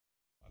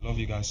Love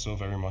you guys so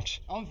very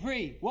much. On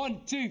three.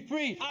 1, 2,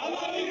 3. I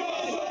love you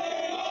guys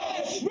very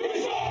much.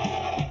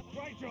 Richard!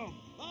 Great job.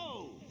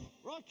 Oh,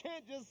 Roy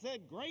Kent just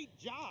said great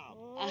job.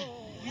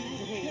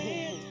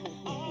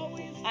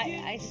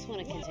 I just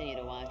want to continue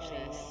to watch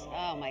this.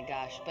 Oh my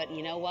gosh. But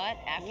you know what?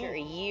 After a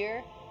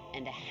year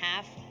and a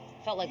half,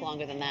 felt like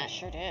longer than that.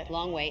 Sure did.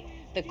 Long wait.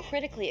 The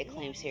critically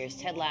acclaimed series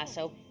Ted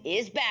Lasso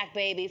is back,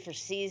 baby, for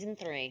season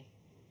 3.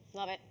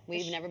 Love it.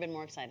 We've never been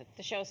more excited.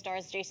 The show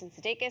stars Jason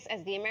Sudeikis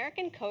as the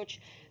American coach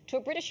to a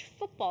British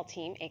football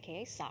team,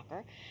 a.k.a.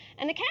 soccer.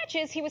 And the catch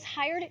is he was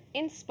hired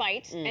in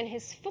spite, and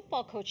his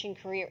football coaching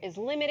career is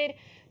limited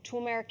to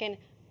American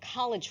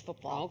college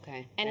football. Oh,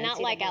 okay. And not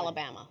like NCAA.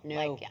 Alabama.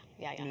 No. Like,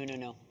 yeah.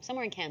 No.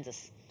 Somewhere in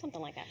Kansas.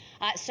 Something like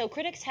that. So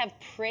critics have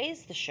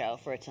praised the show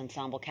for its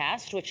ensemble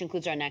cast, which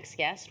includes our next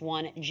guest,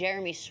 one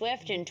Jeremy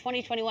Swift. In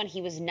 2021,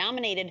 he was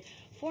nominated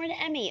for an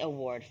Emmy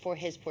Award for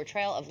his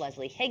portrayal of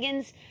Leslie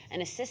Higgins, an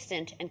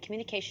assistant and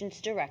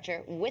communications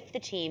director with the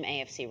team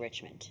AFC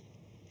Richmond.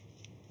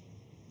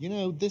 You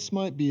know, this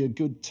might be a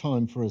good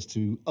time for us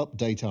to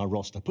update our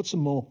roster, put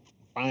some more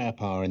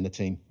firepower in the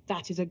team.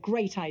 That is a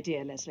great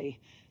idea, Leslie.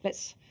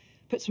 Let's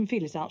put some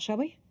feelers out, shall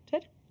we,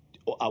 Ted?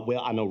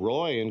 Well, I know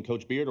Roy and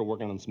Coach Beard are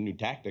working on some new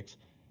tactics.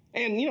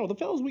 And, you know, the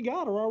fellas we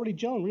got are already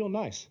gelling real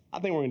nice. I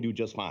think we're going to do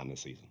just fine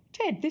this season.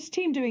 Ted, this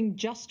team doing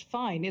just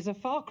fine is a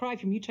far cry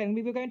from you telling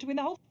me we're going to win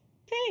the whole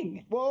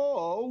thing.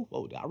 Whoa,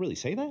 did I really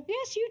say that?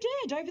 Yes, you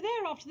did, over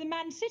there after the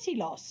Man City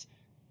loss.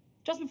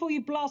 Just before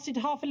you blasted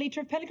half a litre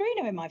of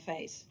Pellegrino in my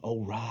face.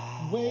 Oh,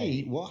 right.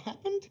 Wait, what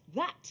happened?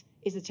 That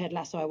is the Ted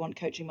Lasso I want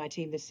coaching my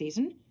team this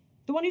season.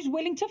 The one who's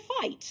willing to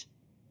fight.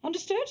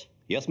 Understood?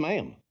 Yes,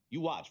 ma'am.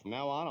 You watch. From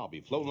now on, I'll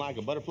be floating like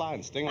a butterfly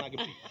and sting like a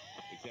bee.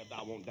 Except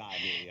I won't die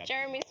immediately.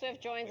 Jeremy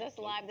Swift joins us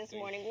live this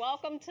morning.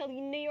 Welcome to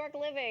New York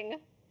Living.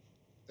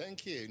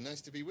 Thank you.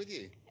 Nice to be with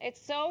you. It's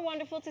so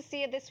wonderful to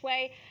see it this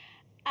way.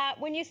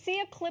 When you see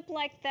a clip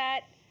like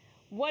that,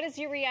 what is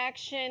your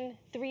reaction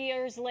 3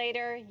 years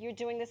later? You're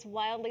doing this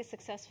wildly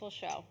successful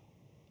show.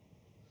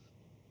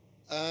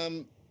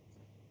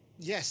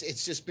 Yes,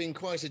 it's just been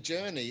quite a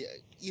journey.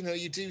 You know,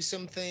 you do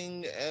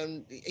something,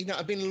 you know,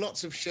 I've been in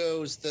lots of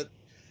shows that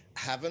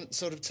haven't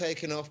sort of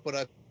taken off, but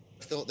I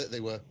thought that they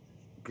were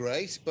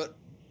great. But,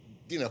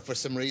 you know, for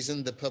some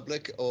reason, the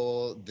public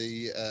or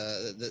the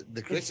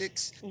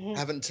critics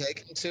haven't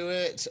taken to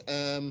it.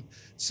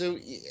 So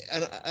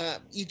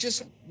you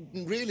just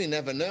really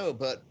never know.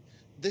 But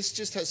this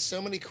just has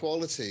so many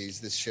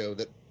qualities, this show,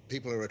 that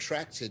people are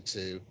attracted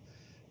to.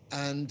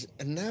 And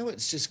now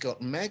it's just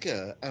got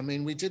mega. I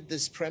mean, we did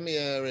this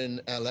premiere in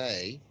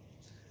LA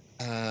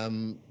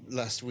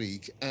last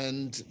week,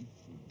 and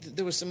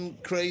there were some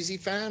crazy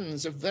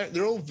fans.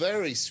 They're all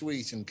very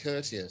sweet and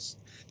courteous,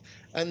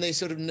 and they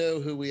sort of know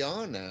who we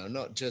are now,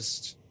 not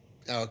just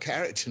our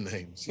character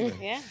names. You know?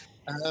 Yeah.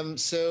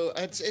 So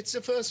it's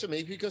a first for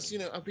me because, you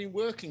know, I've been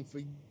working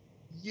for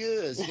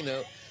years, you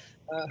know,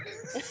 and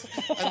this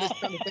kind of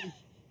thing.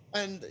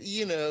 And,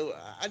 you know,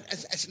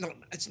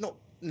 it's not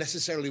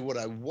necessarily what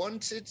I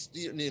wanted,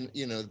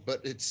 you know,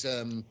 but it's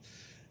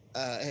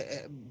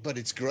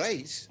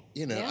great,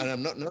 you know, and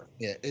I'm not knocking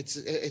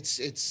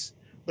it.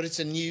 But it's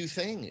a new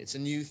thing. It's a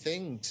new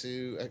thing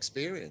to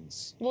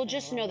experience. Well,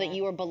 just know that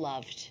you are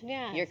beloved.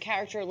 Yes. Your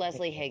character,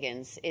 Leslie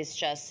Higgins, is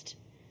just...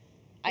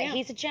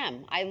 he's a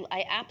gem.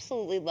 I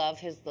absolutely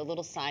love the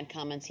little side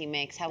comments he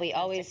makes, how he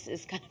always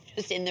is kind of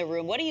just in the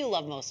room. What do you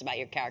love most about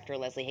your character,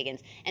 Leslie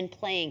Higgins, and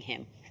playing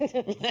him?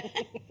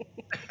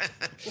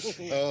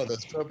 Oh,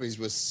 those puppies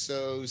were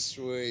so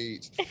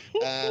sweet.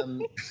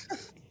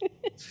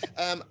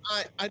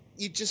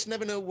 You just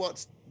never know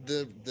what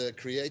the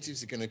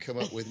creatives are going to come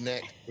up with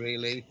next,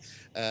 really.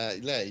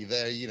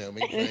 There, you know,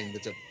 me playing the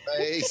double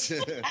bass.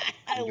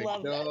 I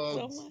love dogs,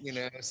 that so much. You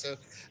know, so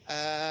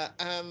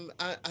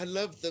I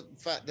love the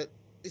fact that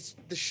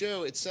the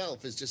show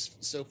itself is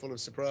just so full of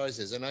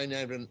surprises, and I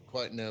never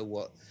quite know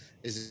what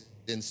is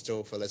in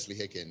store for Leslie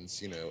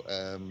Higgins. You know,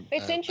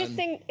 it's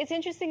interesting. It's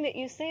interesting that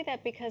you say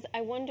that, because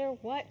I wonder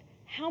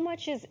how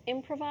much is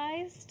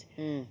improvised?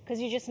 Because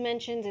you just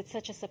mentioned it's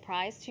such a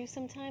surprise to you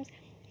sometimes.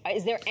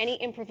 Is there any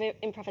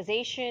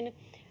improvisation?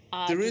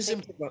 There is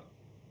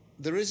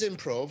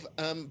improv,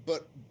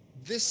 but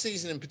this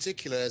season in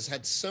particular has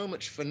had so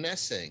much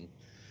finessing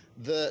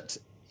that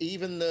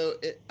even though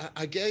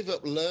I gave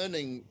up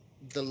learning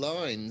the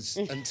lines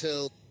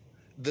until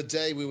the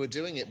day we were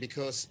doing it,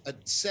 because at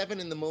 7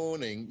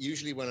 a.m,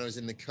 usually when I was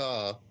in the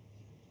car,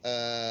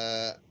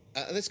 and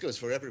this goes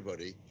for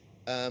everybody,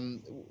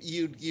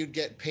 you'd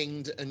get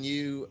pinged a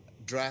new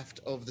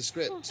draft of the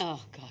script.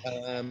 Oh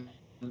God.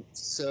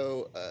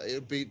 So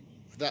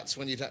that's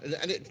when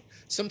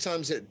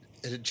sometimes it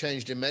had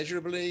changed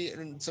immeasurably,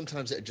 and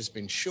sometimes it had just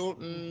been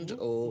shortened,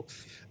 or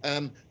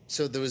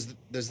so there's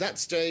that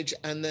stage,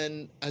 and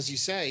then, as you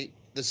say,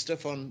 there's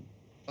stuff on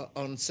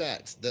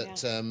set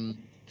that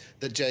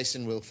that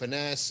Jason will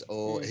finesse,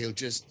 or he'll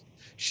just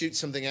shoot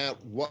something out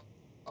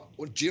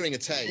during a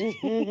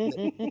take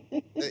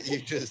that you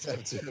just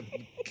have to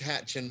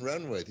catch and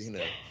run with, you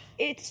know.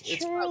 It's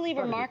truly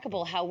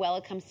remarkable how well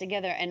it comes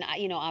together, and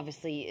you know,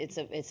 obviously, it's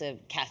a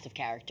cast of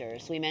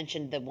characters. We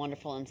mentioned the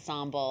wonderful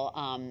ensemble,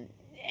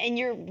 and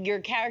your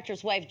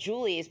character's wife,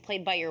 Julie, is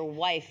played by your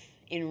wife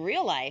in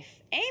real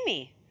life,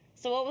 Amy.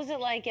 So, what was it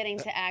like getting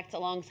to act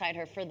alongside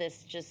her for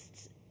this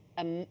just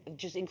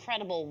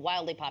incredible,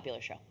 wildly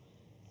popular show?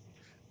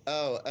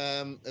 Oh,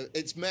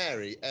 it's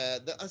Mary.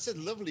 That's a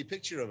lovely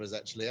picture of us,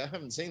 actually. I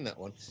haven't seen that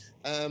one.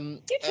 You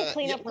two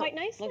clean up quite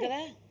nicely. Look at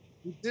that.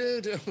 We do,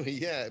 don't we?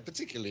 Yeah,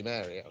 particularly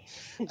Mary.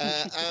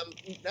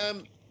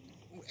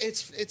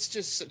 It's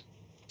just such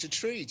a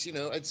treat, you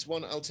know. It's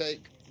one I'll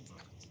take.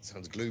 It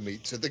sounds gloomy,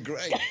 to the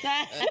grave.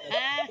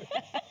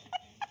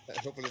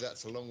 Hopefully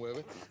that's a long way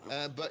away.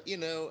 But you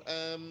know,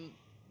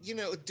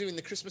 doing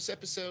the Christmas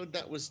episode,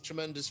 that was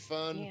tremendous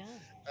fun.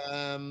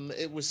 Yeah.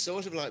 It was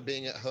sort of like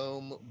being at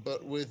home,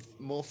 but with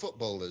more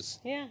footballers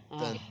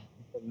than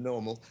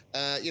normal.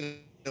 You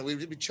know, we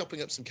would be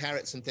chopping up some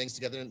carrots and things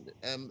together,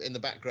 and in the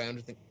background,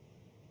 I think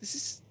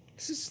this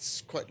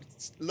is quite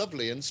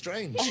lovely and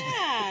strange.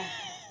 Yeah.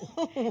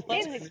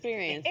 What an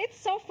experience. It's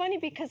so funny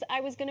because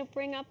I was going to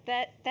bring up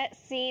that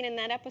scene and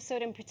that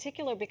episode in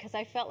particular because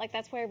I felt like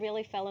that's where I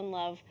really fell in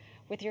love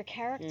with your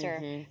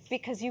character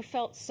because you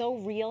felt so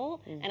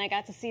real and I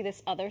got to see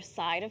this other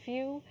side of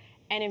you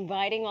and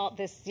inviting all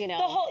this, you know.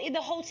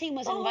 The whole team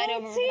was invited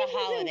over for the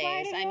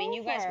holidays. I mean,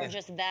 you guys were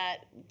just that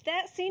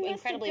scene incredibly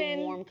must have been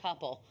warm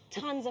couple.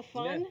 Tons of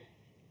fun. Yeah.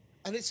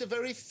 And it's a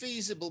very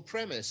feasible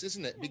premise,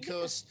 isn't it?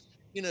 Because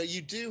you know,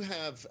 you do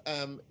have,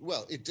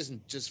 well, it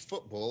doesn't just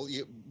football,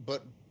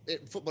 but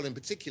football in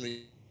particular,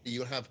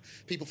 you have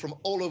people from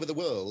all over the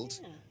world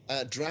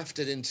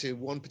drafted into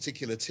one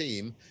particular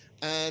team.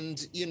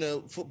 And, you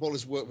know,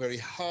 footballers work very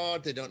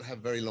hard. They don't have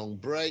very long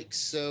breaks.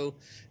 So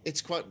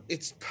it's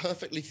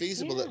perfectly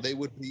feasible that they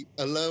would be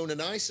alone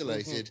and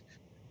isolated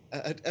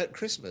at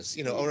Christmas,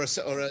 you know, or a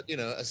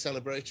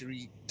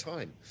celebratory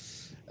time.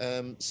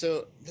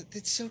 So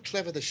it's so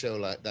clever, the show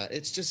like that.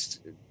 It's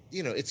just,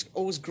 you know, it's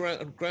always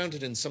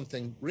grounded in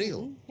something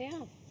real.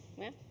 Yeah.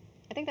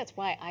 I think that's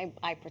why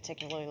I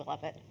particularly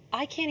love it.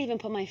 I can't even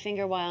put my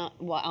finger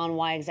on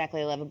why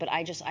exactly I love it, but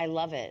I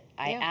love it.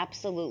 I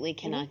absolutely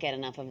cannot get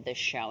enough of this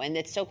show, and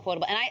it's so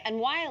quotable. And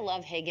why I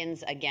love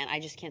Higgins, again, I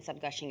just can't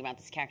stop gushing about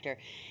this character,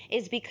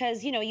 is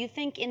because, you know, you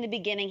think in the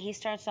beginning he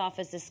starts off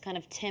as this kind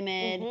of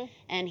timid,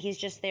 and he's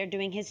just there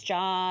doing his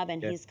job,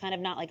 and he's kind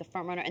of not like a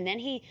front runner, and then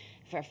he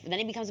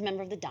becomes a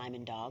member of the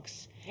Diamond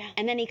Dogs,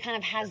 and then he kind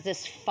of has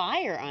this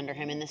fire under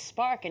him and this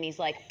spark, and he's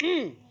like,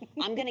 I'm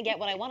going to get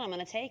what I want, I'm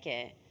going to take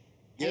it.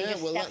 Yeah,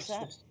 well,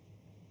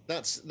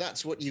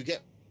 that's what you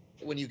get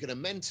when you get a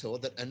mentor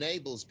that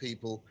enables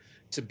people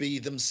to be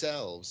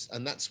themselves,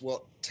 and that's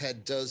what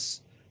Ted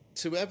does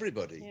to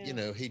everybody. You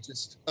know, he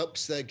just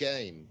ups their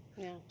game.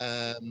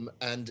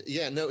 And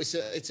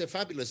it's a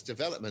fabulous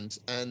development,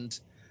 and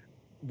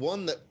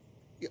one that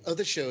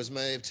other shows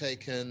may have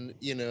taken,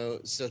 you know,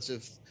 sort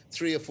of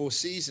 3 or 4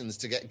 seasons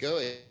to get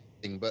going,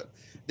 but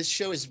this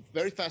show is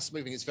very fast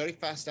moving. It's very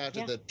fast out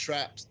of the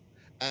traps.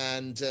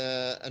 And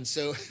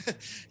so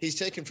he's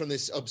taken from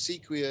this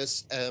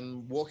obsequious,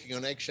 walking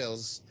on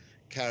eggshells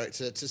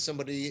character to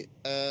somebody,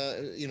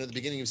 you know, the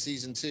beginning of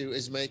season 2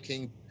 is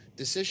making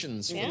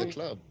decisions for the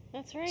club.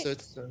 That's right. So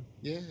it's,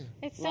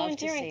 It's so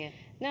endearing.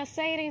 Now,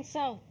 say it ain't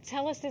so.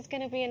 Tell us there's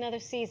going to be another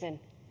season.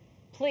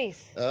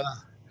 Please.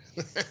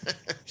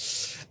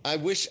 I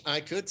wish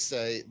I could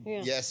say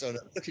yes or no.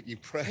 Look at you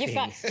praying.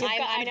 I'm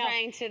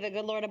praying to the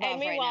good Lord above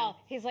right now.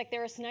 He's like,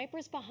 there are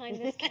snipers behind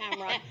this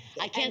camera.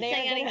 I can't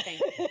say anything.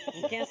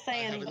 You can't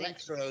say anything. I have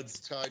electrodes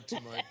tied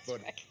to my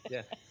foot. Right.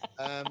 Yeah.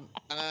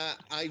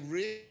 I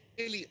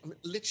really,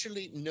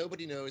 literally,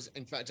 nobody knows.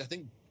 In fact, I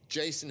think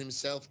Jason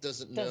himself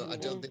doesn't know. I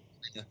don't think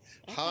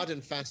a hard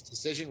and fast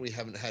decision. We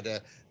haven't had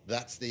a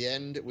that's the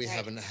end. We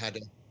haven't had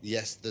a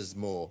yes, there's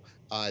more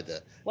either.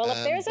 Well,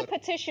 if there's a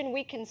petition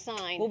we can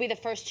sign, we'll be the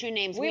first 2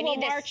 names. We will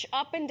march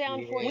up and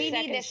down 42nd We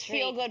need this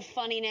feel-good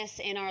funniness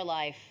in our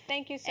life.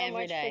 Thank you so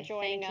much for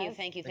joining us.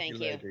 Thank you.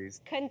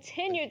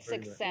 Continued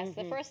success.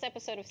 The first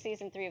episode of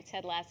season 3 of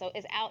Ted Lasso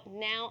is out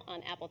now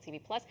on Apple TV+.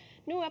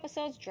 New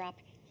episodes drop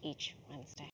each Wednesday.